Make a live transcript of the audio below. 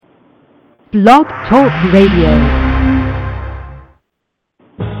Blog Talk Radio.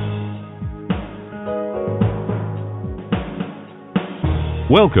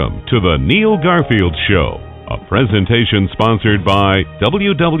 Welcome to the Neil Garfield Show, a presentation sponsored by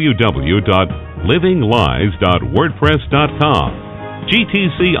www.livinglies.wordpress.com,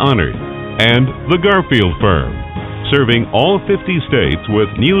 GTC Honored, and The Garfield Firm, serving all 50 states with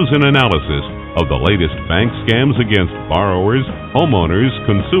news and analysis of the latest bank scams against borrowers, homeowners,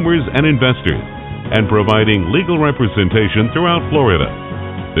 consumers, and investors, and providing legal representation throughout Florida.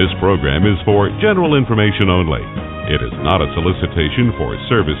 This program is for general information only. It is not a solicitation for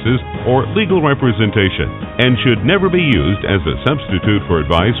services or legal representation and should never be used as a substitute for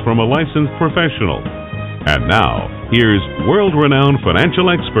advice from a licensed professional. And now, here's world-renowned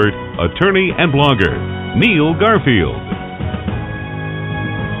financial expert, attorney, and blogger, Neil Garfield.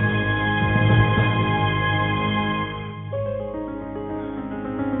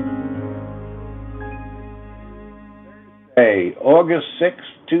 August 6,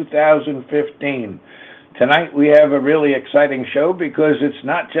 2015. Tonight we have a really exciting show because it's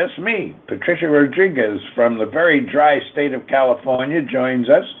not just me. Patricia Rodriguez from the very dry state of California joins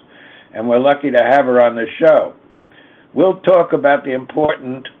us, and we're lucky to have her on the show. We'll talk about the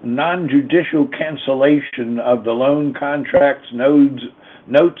important non-judicial cancellation of the loan contracts,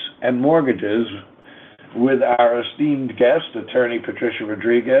 notes, and mortgages with our esteemed guest, attorney Patricia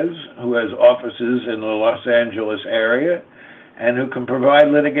Rodriguez, who has offices in the Los Angeles area and who can provide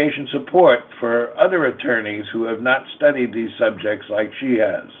litigation support for other attorneys who have not studied these subjects like she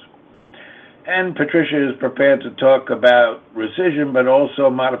has. And Patricia is prepared to talk about rescission, but also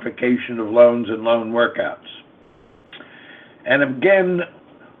modification of loans and loan workouts. And again,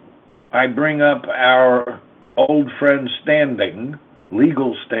 I bring up our old friend standing,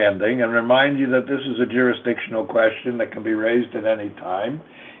 legal standing, and remind you that this is a jurisdictional question that can be raised at any time,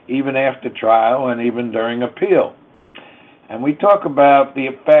 even after trial and even during appeal. And we talk about the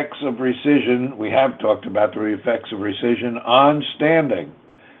effects of rescission, we have talked about the effects of rescission on standing.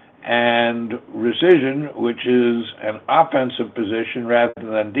 And rescission, which is an offensive position rather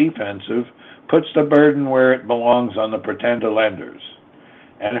than defensive, puts the burden where it belongs on the pretender lenders.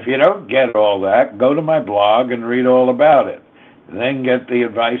 And if you don't get all that, go to my blog and read all about it. Then get the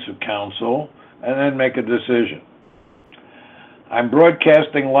advice of counsel, and then make a decision. I'm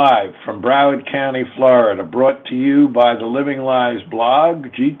broadcasting live from Broward County, Florida, brought to you by the Living Lies blog,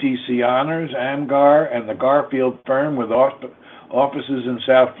 GTC Honors, AMGAR, and the Garfield Firm with offices in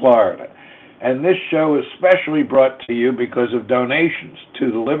South Florida. And this show is specially brought to you because of donations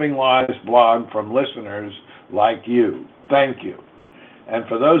to the Living Lies blog from listeners like you. Thank you. And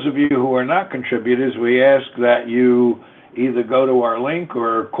for those of you who are not contributors, we ask that you either go to our link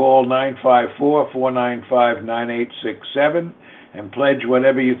or call 954-495-9867 and pledge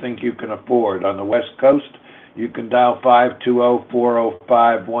whatever you think you can afford. On the West Coast, you can dial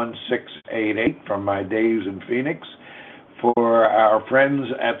 520-405-1688 from my days in Phoenix. For our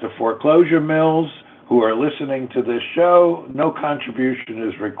friends at the foreclosure mills who are listening to this show, no contribution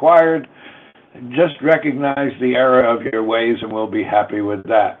is required. Just recognize the error of your ways and we'll be happy with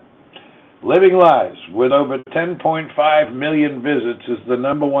that. Living Lies, with over 10.5 million visits, is the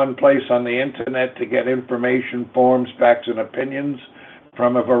number one place on the internet to get information, forms, facts, and opinions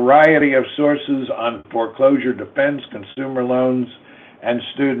from a variety of sources on foreclosure defense, consumer loans, and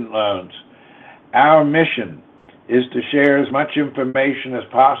student loans. Our mission is to share as much information as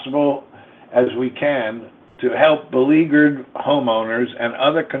possible as we can to help beleaguered homeowners and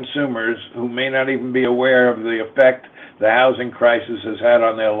other consumers who may not even be aware of the effect the housing crisis has had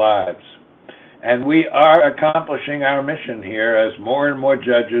on their lives. And we are accomplishing our mission here as more and more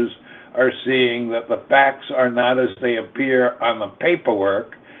judges are seeing that the facts are not as they appear on the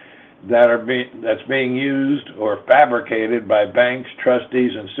paperwork that's being used or fabricated by banks,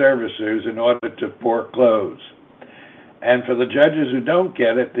 trustees, and servicers in order to foreclose. And for the judges who don't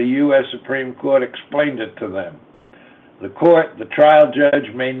get it, the U.S. Supreme Court explained it to them. The trial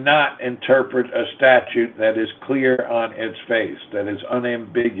judge may not interpret a statute that is clear on its face, that is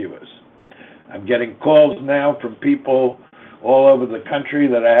unambiguous. I'm getting calls now from people all over the country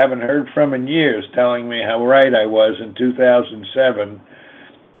that I haven't heard from in years telling me how right I was in 2007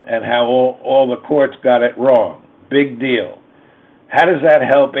 and how all the courts got it wrong. Big deal. How does that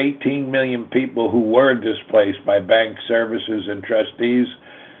help 18 million people who were displaced by bank servicers and trustees,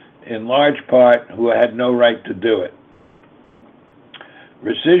 in large part who had no right to do it?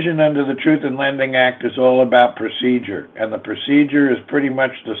 Rescission under the Truth in Lending Act is all about procedure, and the procedure is pretty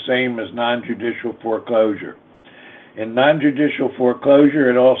much the same as non-judicial foreclosure. In non-judicial foreclosure,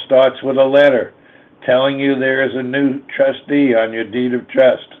 it all starts with a letter telling you there is a new trustee on your deed of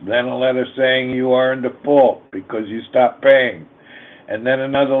trust, then a letter saying you are in default because you stopped paying, and then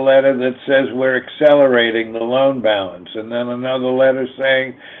another letter that says we're accelerating the loan balance, and then another letter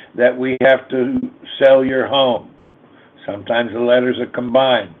saying that we have to sell your home. Sometimes the letters are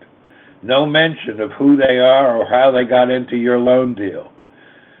combined. No mention of who they are or how they got into your loan deal.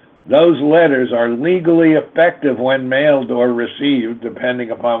 Those letters are legally effective when mailed or received, depending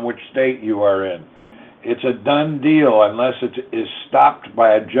upon which state you are in. It's a done deal unless it is stopped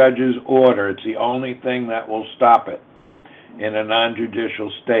by a judge's order. It's the only thing that will stop it in a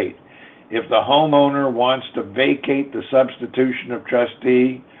non-judicial state. If the homeowner wants to vacate the substitution of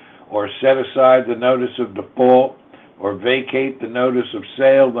trustee or set aside the notice of default or vacate the notice of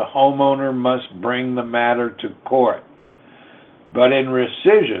sale, the homeowner must bring the matter to court. But in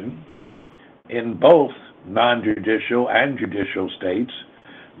rescission, in both non-judicial and judicial states,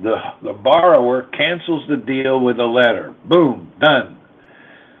 the borrower cancels the deal with a letter. Boom, done.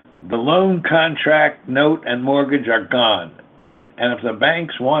 The loan contract, note, and mortgage are gone. And if the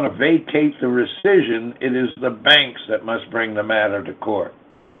banks want to vacate the rescission, it is the banks that must bring the matter to court.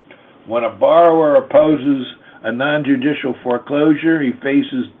 When a borrower opposes a non-judicial foreclosure, he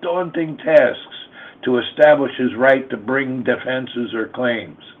faces daunting tasks to establish his right to bring defenses or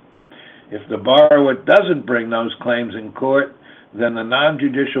claims. If the borrower doesn't bring those claims in court, then the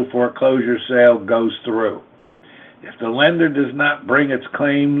non-judicial foreclosure sale goes through. If the lender does not bring its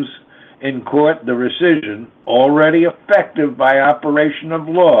claims in court, the rescission, already effective by operation of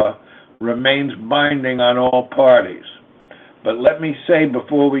law, remains binding on all parties. But let me say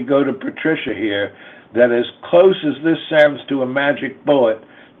before we go to Patricia here, that as close as this sounds to a magic bullet,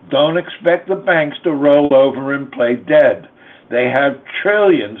 don't expect the banks to roll over and play dead. They have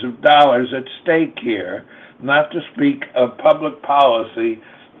trillions of dollars at stake here, not to speak of public policy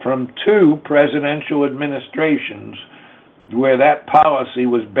from 2 presidential administrations where that policy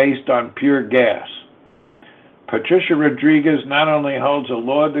was based on pure gas. Patricia Rodriguez not only holds a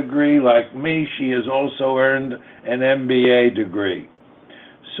law degree like me, she has also earned an MBA degree.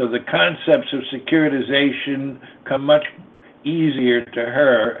 So the concepts of securitization come much easier to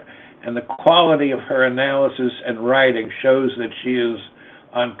her, and the quality of her analysis and writing shows that she is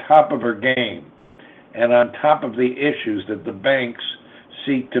on top of her game and on top of the issues that the banks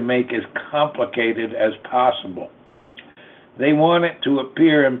seek to make as complicated as possible. They want it to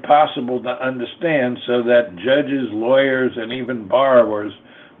appear impossible to understand so that judges, lawyers, and even borrowers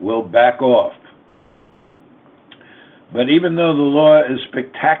will back off. But even though the law is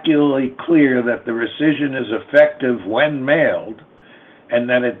spectacularly clear that the rescission is effective when mailed, and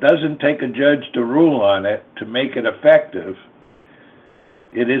that it doesn't take a judge to rule on it to make it effective,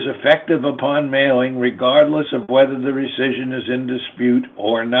 it is effective upon mailing regardless of whether the rescission is in dispute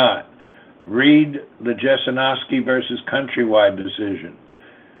or not. Read the Jesinoski versus Countrywide decision.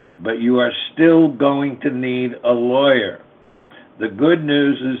 But you are still going to need a lawyer. The good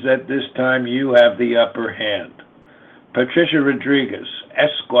news is that this time you have the upper hand. Patricia Rodriguez,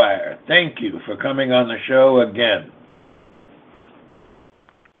 Esquire, thank you for coming on the show again.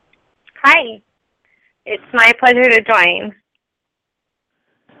 Hi. It's my pleasure to join.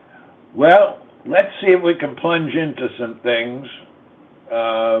 Well, let's see if we can plunge into some things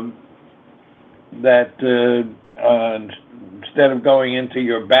that instead of going into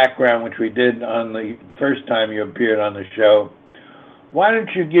your background, which we did on the first time you appeared on the show, why don't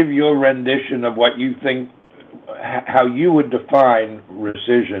you give your rendition of what you think, how you would define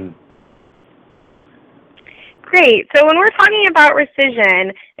rescission? Great. So when we're talking about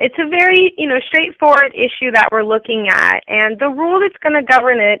rescission, it's a very, straightforward issue that we're looking at. And the rule that's going to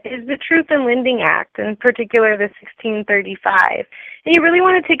govern it is the Truth in Lending Act, in particular the 1635. And you really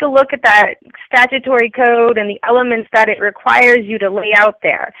want to take a look at that statutory code and the elements that it requires you to lay out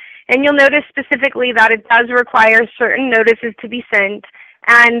there. And you'll notice specifically that it does require certain notices to be sent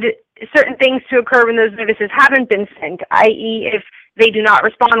and certain things to occur when those notices haven't been sent, i.e. if they do not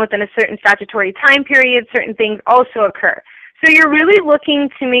respond within a certain statutory time period, certain things also occur. So you're really looking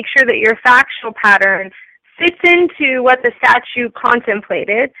to make sure that your factual pattern fits into what the statute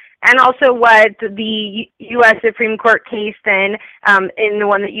contemplated and also what the U.S. Supreme Court case then, in the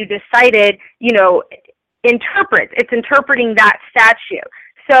one that you just cited, interprets. It's interpreting that statute.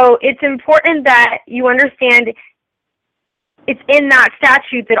 So it's important that you understand it's in that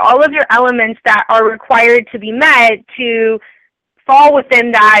statute that all of your elements that are required to be met to fall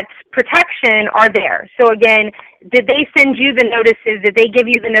within that protection are there. So again, did they send you the notices? Did they give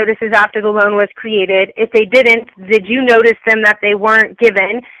you the notices after the loan was created? If they didn't, did you notice them that they weren't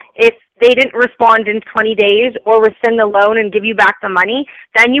given? If they didn't respond in 20 days or rescind the loan and give you back the money,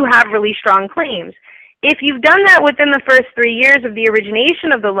 then you have really strong claims. If you've done that within the first 3 years of the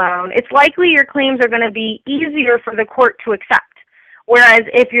origination of the loan, it's likely your claims are going to be easier for the court to accept. Whereas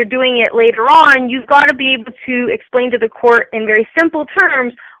if you're doing it later on, you've got to be able to explain to the court in very simple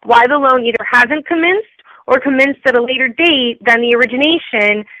terms why the loan either hasn't commenced or commenced at a later date than the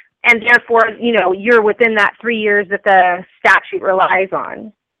origination, and therefore, you're within that 3 years that the statute relies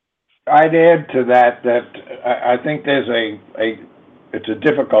on. I'd add to that I think it's a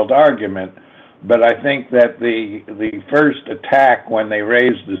difficult argument, but I think that the first attack when they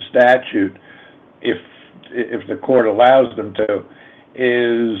raise the statute, if the court allows them to,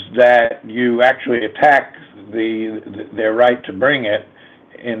 is that you actually attack their right to bring it,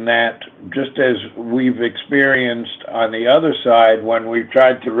 in that, just as we've experienced on the other side when we've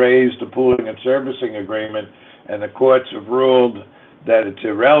tried to raise the pooling and servicing agreement and the courts have ruled that it's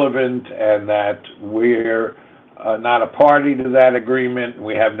irrelevant and that we're not a party to that agreement,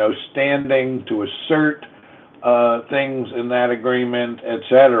 we have no standing to assert things in that agreement,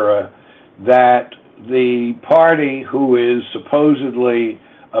 etc., that the party who is supposedly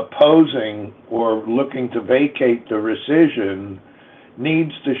opposing or looking to vacate the rescission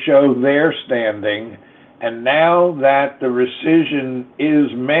needs to show their standing. And now that the rescission is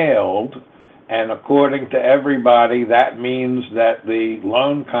mailed, and according to everybody, that means that the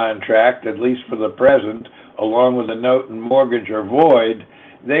loan contract, at least for the present, along with the note and mortgage, are void,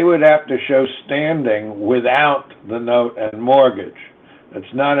 they would have to show standing without the note and mortgage.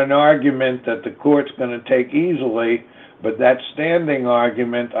 It's not an argument that the court's going to take easily, but that standing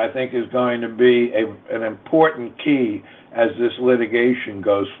argument, I think, is going to be an important key as this litigation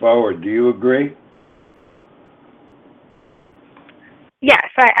goes forward. Do you agree? Yes,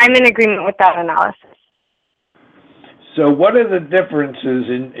 I'm in agreement with that analysis. So what are the differences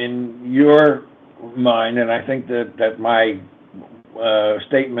in your mind, and I think that my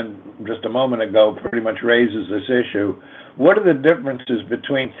statement just a moment ago pretty much raises this issue, what are the differences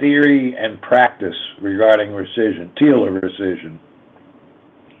between theory and practice regarding rescission, TILA rescission?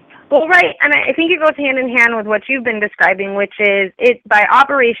 Well, right, and I think it goes hand in hand with what you've been describing, which is it, by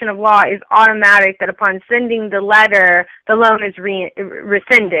operation of law, is automatic that upon sending the letter, the loan is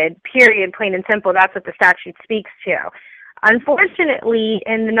rescinded, period, plain and simple. That's what the statute speaks to. Unfortunately,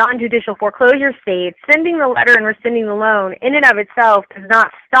 in the non-judicial foreclosure state, sending the letter and rescinding the loan in and of itself does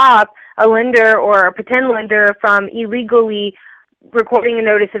not stop a lender or a pretend lender from illegally recording a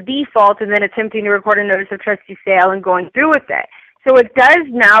notice of default and then attempting to record a notice of trustee sale and going through with it. So it does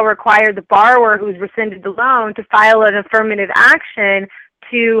now require the borrower who's rescinded the loan to file an affirmative action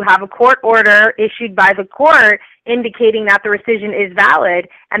to have a court order issued by the court indicating that the rescission is valid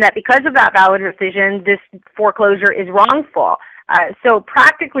and that because of that valid rescission, this foreclosure is wrongful. So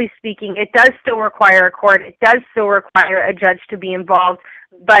practically speaking, it does still require a court. It does still require a judge to be involved.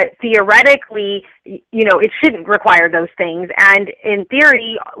 But theoretically, it shouldn't require those things. And in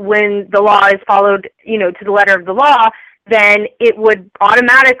theory, when the law is followed, to the letter of the law, then it would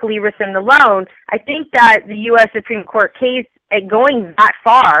automatically rescind the loan. I think that the U.S. Supreme Court case, going that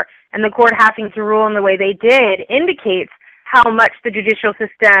far, and the court having to rule in the way they did, indicates how much the judicial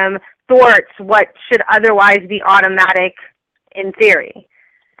system thwarts what should otherwise be automatic in theory.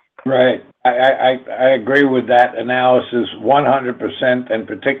 Right. I agree with that analysis 100%, and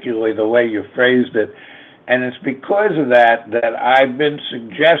particularly the way you phrased it. And it's because of that I've been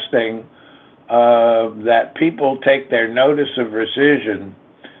suggesting that people take their notice of rescission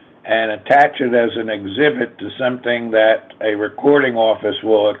and attach it as an exhibit to something that a recording office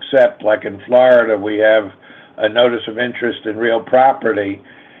will accept. Like in Florida, we have a notice of interest in real property,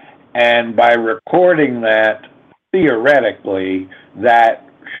 and by recording that, theoretically, that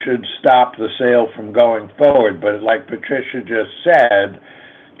should stop the sale from going forward. But like Patricia just said,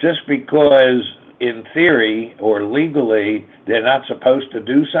 just because in theory or legally they're not supposed to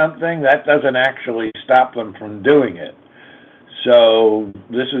do something, that doesn't actually stop them from doing it. So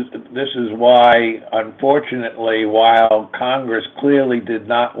this is why, unfortunately, while Congress clearly did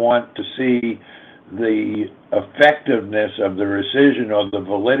not want to see the effectiveness of the rescission or the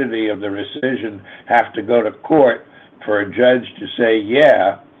validity of the rescission have to go to court for a judge to say,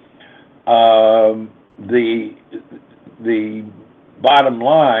 yeah, the bottom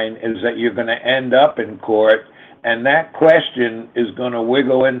line is that you're going to end up in court, and that question is going to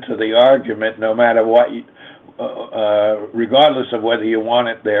wiggle into the argument no matter what, regardless of whether you want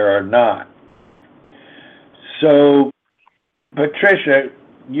it there or not. So, Patricia,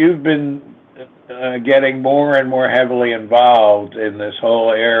 you've been getting more and more heavily involved in this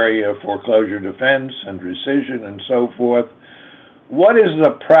whole area of foreclosure defense and rescission and so forth. What is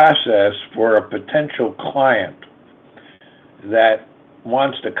the process for a potential client that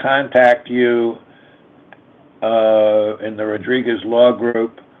wants to contact you in the Rodriguez Law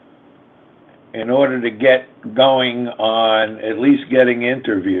Group in order to get going on at least getting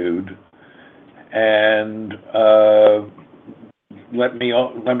interviewed. And let me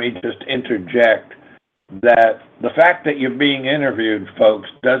just interject that the fact that you're being interviewed, folks,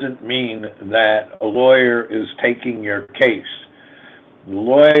 doesn't mean that a lawyer is taking your case. The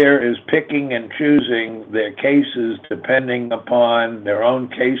lawyer is picking and choosing their cases depending upon their own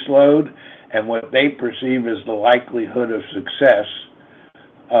caseload and what they perceive as the likelihood of success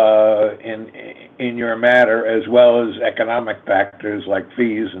in your matter, as well as economic factors like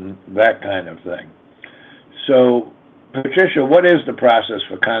fees and that kind of thing. So, Patricia, what is the process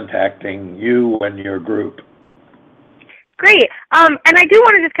for contacting you and your group? Great. And I do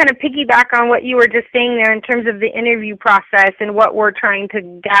want to just kind of piggyback on what you were just saying there in terms of the interview process and what we're trying to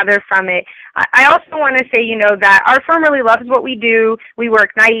gather from it. I also want to say, that our firm really loves what we do. We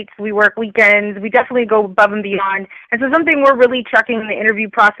work nights, we work weekends, we definitely go above and beyond. And so something we're really checking in the interview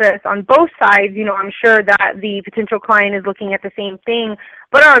process on both sides, I'm sure that the potential client is looking at the same thing,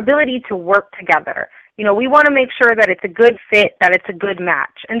 but our ability to work together. We want to make sure that it's a good fit, that it's a good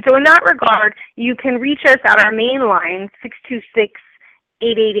match. And so in that regard, you can reach us at our main line,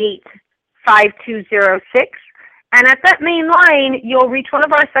 626-888-5206. And at that main line, you'll reach one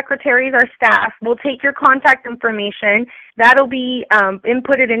of our secretaries, our staff. We'll take your contact information. That'll be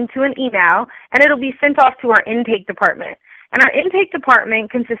inputted into an email, and it'll be sent off to our intake department. And our intake department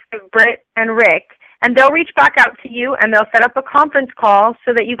consists of Britt and Rick, and they'll reach back out to you, and they'll set up a conference call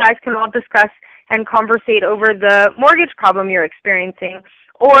so that you guys can all discuss and conversate over the mortgage problem you're experiencing,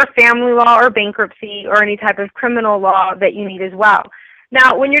 or family law or bankruptcy or any type of criminal law that you need as well.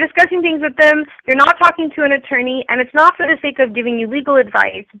 Now, when you're discussing things with them, you're not talking to an attorney, and it's not for the sake of giving you legal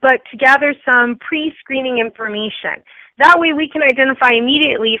advice, but to gather some pre-screening information. That way we can identify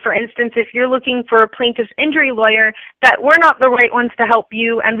immediately, for instance, if you're looking for a plaintiff's injury lawyer, that we're not the right ones to help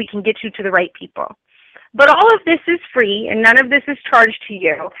you, and we can get you to the right people. But all of this is free, and none of this is charged to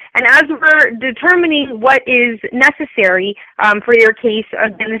you. And as we're determining what is necessary for your case,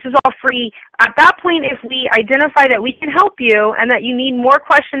 again, this is all free. At that point, if we identify that we can help you and that you need more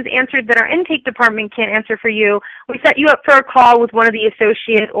questions answered that our intake department can't answer for you, we set you up for a call with one of the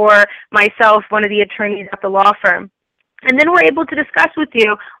associates or myself, one of the attorneys at the law firm. And then we're able to discuss with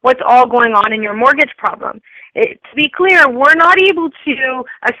you what's all going on in your mortgage problem. To be clear, we're not able to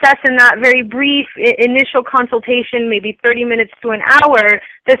assess in that very brief initial consultation, maybe 30 minutes to an hour,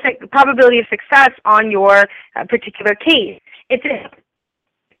 the probability of success on your particular case. It's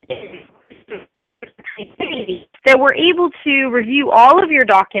that we're able to review all of your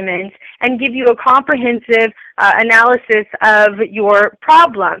documents and give you a comprehensive analysis of your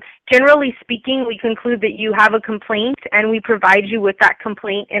problem. Generally speaking, we conclude that you have a complaint, and we provide you with that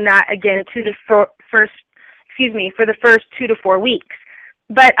complaint in that, again, for the first 2 to 4 weeks.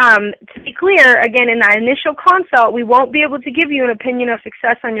 But to be clear, again, in that initial consult, we won't be able to give you an opinion of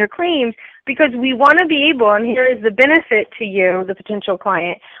success on your claims because we want to be able, and here is the benefit to you, the potential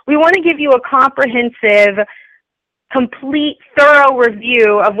client, we want to give you a comprehensive, complete, thorough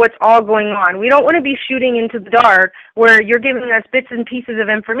review of what's all going on. We don't want to be shooting into the dark where you're giving us bits and pieces of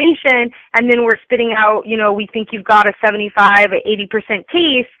information and then we're spitting out, we think you've got a 75, 80%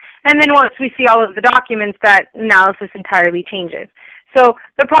 case, and then once we see all of the documents, that analysis entirely changes. So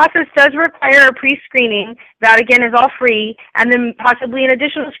the process does require a pre-screening. That, again, is all free, and then possibly an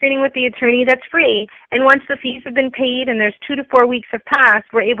additional screening with the attorney that's free. And once the fees have been paid and there's 2 to 4 weeks have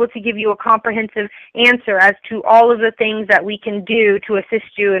passed, we're able to give you a comprehensive answer as to all of the things that we can do to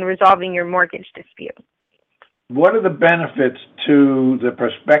assist you in resolving your mortgage dispute. What are the benefits to the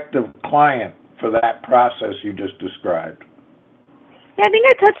prospective client for that process you just described? Yeah, I think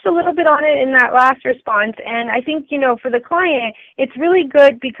I touched a little bit on it in that last response, and I think, for the client, it's really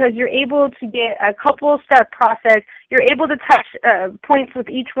good because you're able to get a couple-step process. You're able to touch points with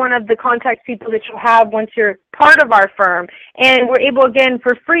each one of the contact people that you'll have once you're part of our firm, and we're able, again,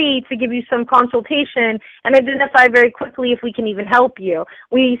 for free to give you some consultation and identify very quickly if we can even help you.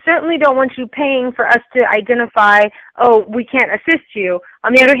 We certainly don't want you paying for us to identify, oh, we can't assist you.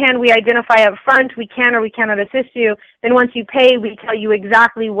 On the other hand, we identify up front, we can or we cannot assist you. Then once you pay, we tell you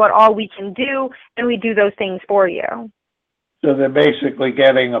exactly what all we can do, and we do those things for you. So they're basically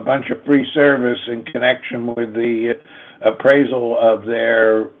getting a bunch of free service in connection with the appraisal of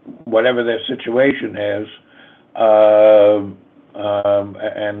whatever their situation is,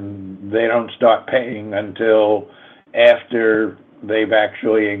 and they don't start paying until after they've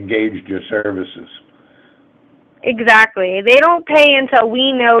actually engaged your services. Exactly. They don't pay until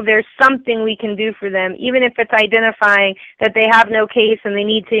we know there's something we can do for them, even if it's identifying that they have no case and they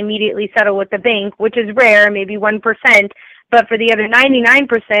need to immediately settle with the bank, which is rare, maybe 1%. But for the other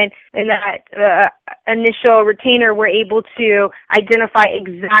 99% in that initial retainer, we're able to identify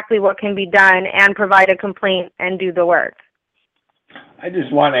exactly what can be done and provide a complaint and do the work. I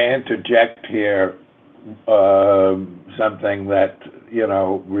just want to interject here something that,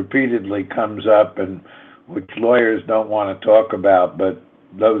 repeatedly comes up and which lawyers don't want to talk about, but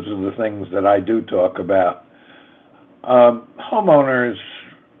those are the things that I do talk about. Homeowners,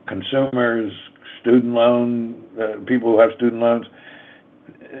 consumers, student loan, people who have student loans,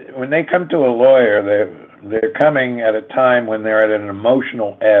 when they come to a lawyer, they're coming at a time when they're at an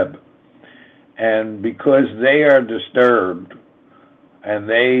emotional ebb. And because they are disturbed and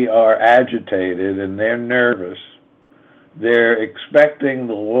they are agitated and they're nervous, they're expecting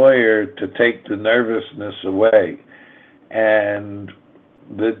the lawyer to take the nervousness away. And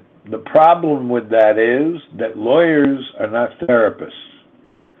the problem with that is that lawyers are not therapists.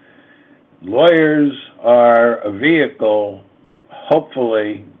 Lawyers are a vehicle,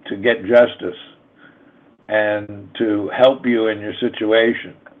 hopefully, to get justice and to help you in your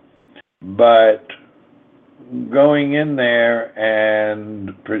situation. But going in there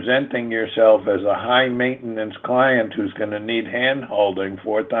and presenting yourself as a high-maintenance client who's going to need hand-holding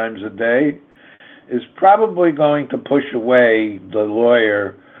 4 times a day is probably going to push away the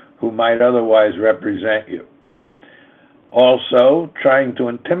lawyer who might otherwise represent you. Also, trying to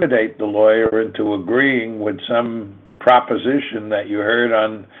intimidate the lawyer into agreeing with some proposition that you heard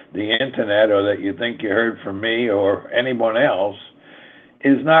on the internet or that you think you heard from me or anyone else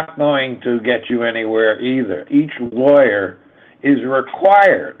is not going to get you anywhere either. Each lawyer is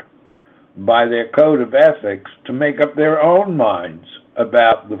required by their code of ethics to make up their own minds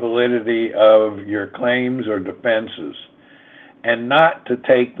about the validity of your claims or defenses, and not to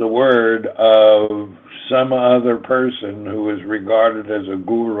take the word of some other person who is regarded as a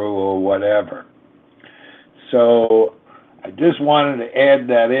guru or whatever. So I just wanted to add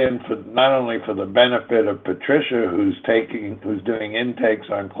that in for not only for the benefit of Patricia, who's doing intakes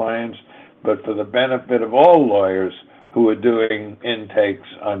on clients, but for the benefit of all lawyers who are doing intakes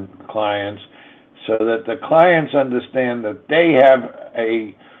on clients, so that the clients understand that they have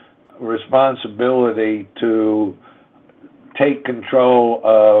a responsibility to take control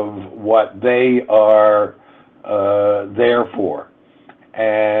of what they are there for.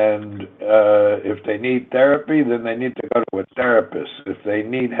 And if they need therapy, then they need to go to a therapist. If they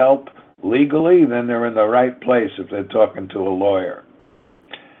need help legally, then they're in the right place if they're talking to a lawyer.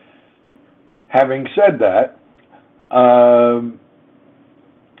 Having said that,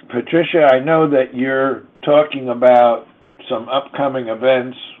 Patricia, I know that you're talking about some upcoming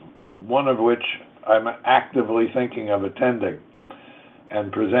events, one of which I'm actively thinking of attending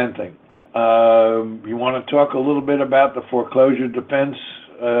and presenting. You want to talk a little bit about the foreclosure defense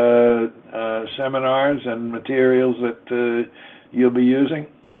seminars and materials that you'll be using?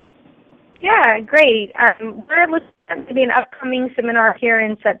 Yeah, great. We're looking at maybe an upcoming seminar here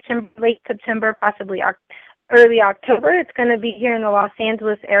in September, late September, possibly early October. It's going to be here in the Los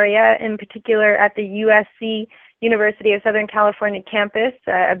Angeles area, in particular at the USC, University of Southern California campus,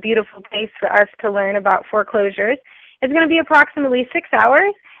 a beautiful place for us to learn about foreclosures. It's going to be approximately 6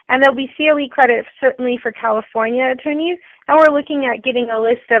 hours, and there'll be CLE credit certainly for California attorneys, and we're looking at getting a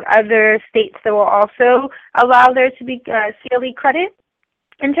list of other states that will also allow there to be CLE credit.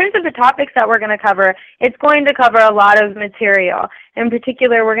 In terms of the topics that we're going to cover, it's going to cover a lot of material. In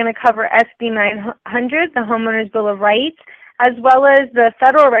particular, we're going to cover SB 900, the Homeowners Bill of Rights, as well as the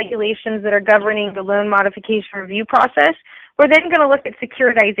federal regulations that are governing the loan modification review process. We're then going to look at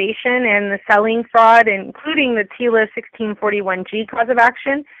securitization and the selling fraud, including the TILA 1641G cause of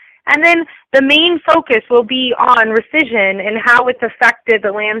action. And then the main focus will be on rescission and how it's affected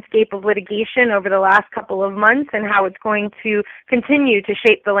the landscape of litigation over the last couple of months and how it's going to continue to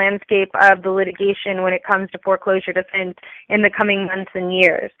shape the landscape of the litigation when it comes to foreclosure defense in the coming months and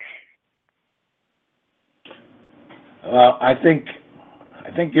years. Well, I think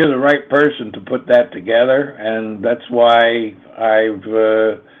you're the right person to put that together, and that's why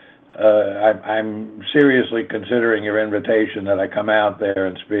I'm seriously considering your invitation that I come out there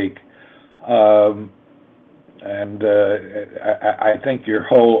and speak. I think your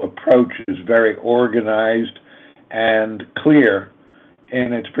whole approach is very organized and clear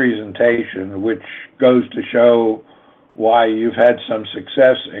in its presentation, which goes to show why you've had some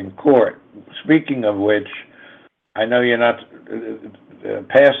success in court. Speaking of which, I know you're not,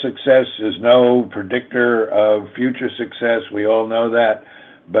 past success is no predictor of future success. We all know that.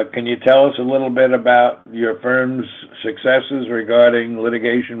 But can you tell us a little bit about your firm's successes regarding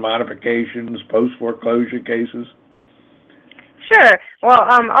litigation modifications, post-foreclosure cases? Sure. Well,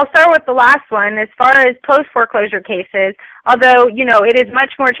 I'll start with the last one. As far as post-foreclosure cases, although, it is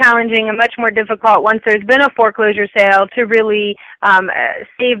much more challenging and much more difficult once there's been a foreclosure sale to really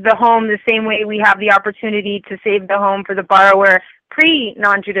save the home the same way we have the opportunity to save the home for the borrower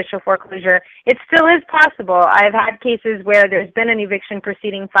pre-non-judicial foreclosure, it still is possible. I've had cases where there's been an eviction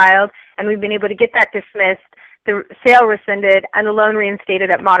proceeding filed, and we've been able to get that dismissed, the sale rescinded, and the loan reinstated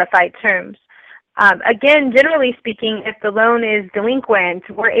at modified terms. Again, generally speaking, if the loan is delinquent,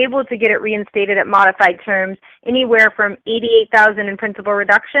 we're able to get it reinstated at modified terms anywhere from $88,000 in principal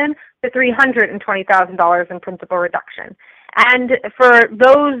reduction to $320,000 in principal reduction. And for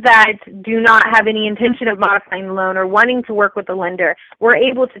those that do not have any intention of modifying the loan or wanting to work with the lender, we're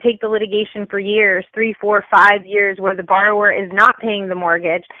able to take the litigation for years, 3, 4, 5 years, where the borrower is not paying the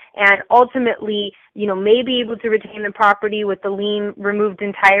mortgage and ultimately, may be able to retain the property with the lien removed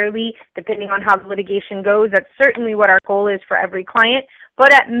entirely, depending on how the litigation goes. That's certainly what our goal is for every client.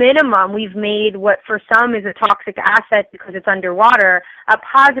 But at minimum, we've made what for some is a toxic asset because it's underwater, a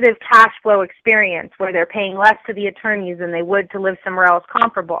positive cash flow experience where they're paying less to the attorneys than they would to live somewhere else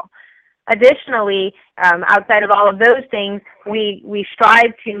comparable. Additionally, outside of all of those things, we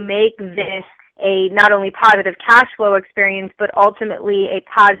strive to make this a not only positive cash flow experience, but ultimately a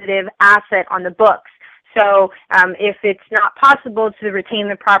positive asset on the books. So if it's not possible to retain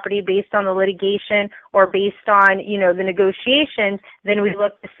the property based on the litigation or based on, the negotiations, then we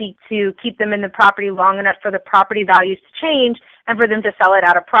look to seek to keep them in the property long enough for the property values to change and for them to sell it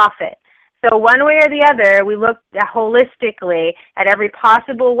at a profit. So one way or the other, we look holistically at every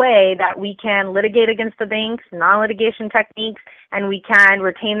possible way that we can litigate against the banks, non-litigation techniques, and we can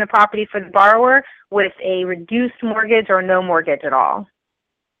retain the property for the borrower with a reduced mortgage or no mortgage at all.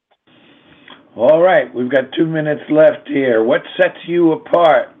 All right, we've got 2 minutes left here. What sets you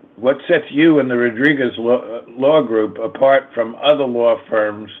apart? What sets you and the Rodriguez Law Group apart from other law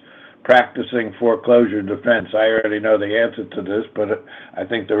firms practicing foreclosure defense? I already know the answer to this, but I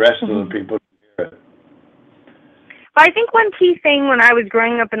think the rest of the people hear it. Well, I think one key thing when I was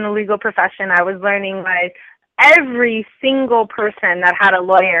growing up in the legal profession I was learning was every single person that had a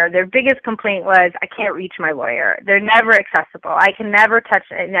lawyer, their biggest complaint was, I can't reach my lawyer. They're never accessible. I can never touch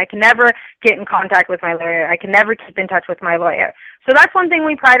it. I can never get in contact with my lawyer. I can never keep in touch with my lawyer. So that's one thing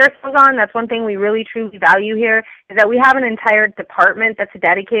we pride ourselves on. That's one thing we really, truly value here, is that we have an entire department that's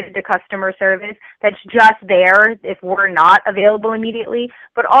dedicated to customer service that's just there if we're not available immediately.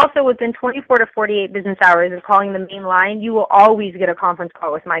 But also within 24 to 48 business hours of calling the main line, you will always get a conference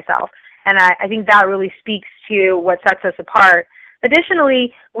call with myself. And I think that really speaks to what sets us apart.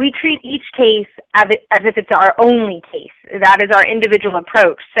 Additionally, we treat each case as if it's our only case. That is our individual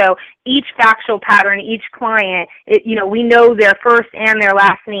approach. So each factual pattern, each client, we know their first and their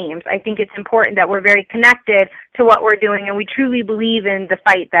last names. I think it's important that we're very connected to what we're doing, and we truly believe in the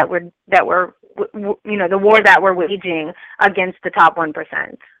fight that we're the war that we're waging against the top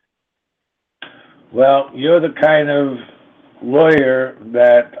 1%. Well, you're the kind of lawyer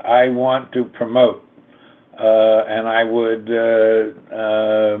that I want to promote. And I would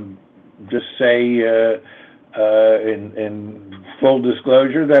just say in full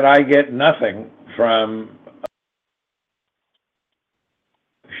disclosure that I get nothing from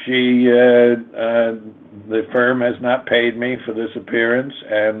the firm has not paid me for this appearance,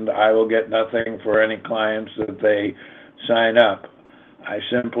 and I will get nothing for any clients that they sign up. I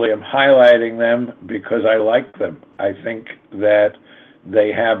simply am highlighting them because I like them. I think that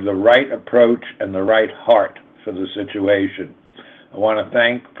they have the right approach and the right heart for the situation. I want to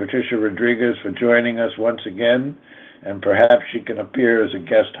thank Patricia Rodriguez for joining us once again, and perhaps she can appear as a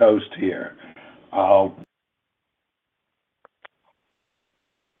guest host here.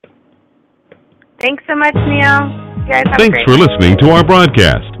 Thanks so much, Neil. You guys have Thanks for listening to our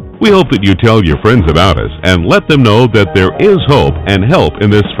broadcast. We hope that you tell your friends about us and let them know that there is hope and help in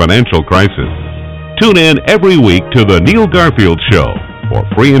this financial crisis. Tune in every week to The Neil Garfield Show for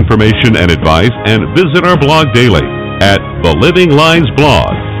free information and advice, and visit our blog daily at The Living Lies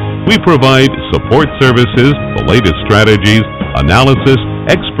blog. We provide support services, the latest strategies, analysis,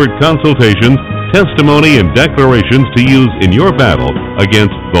 expert consultations, testimony, and declarations to use in your battle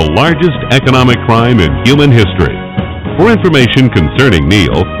against the largest economic crime in human history. For information concerning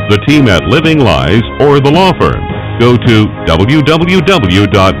Neil, the team at Living Lies, or the law firm, go to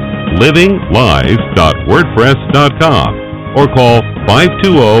www.livinglies.wordpress.com or call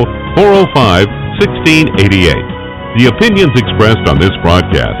 520-405-1688. The opinions expressed on this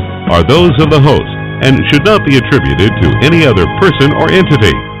broadcast are those of the host and should not be attributed to any other person or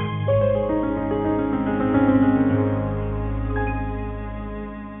entity.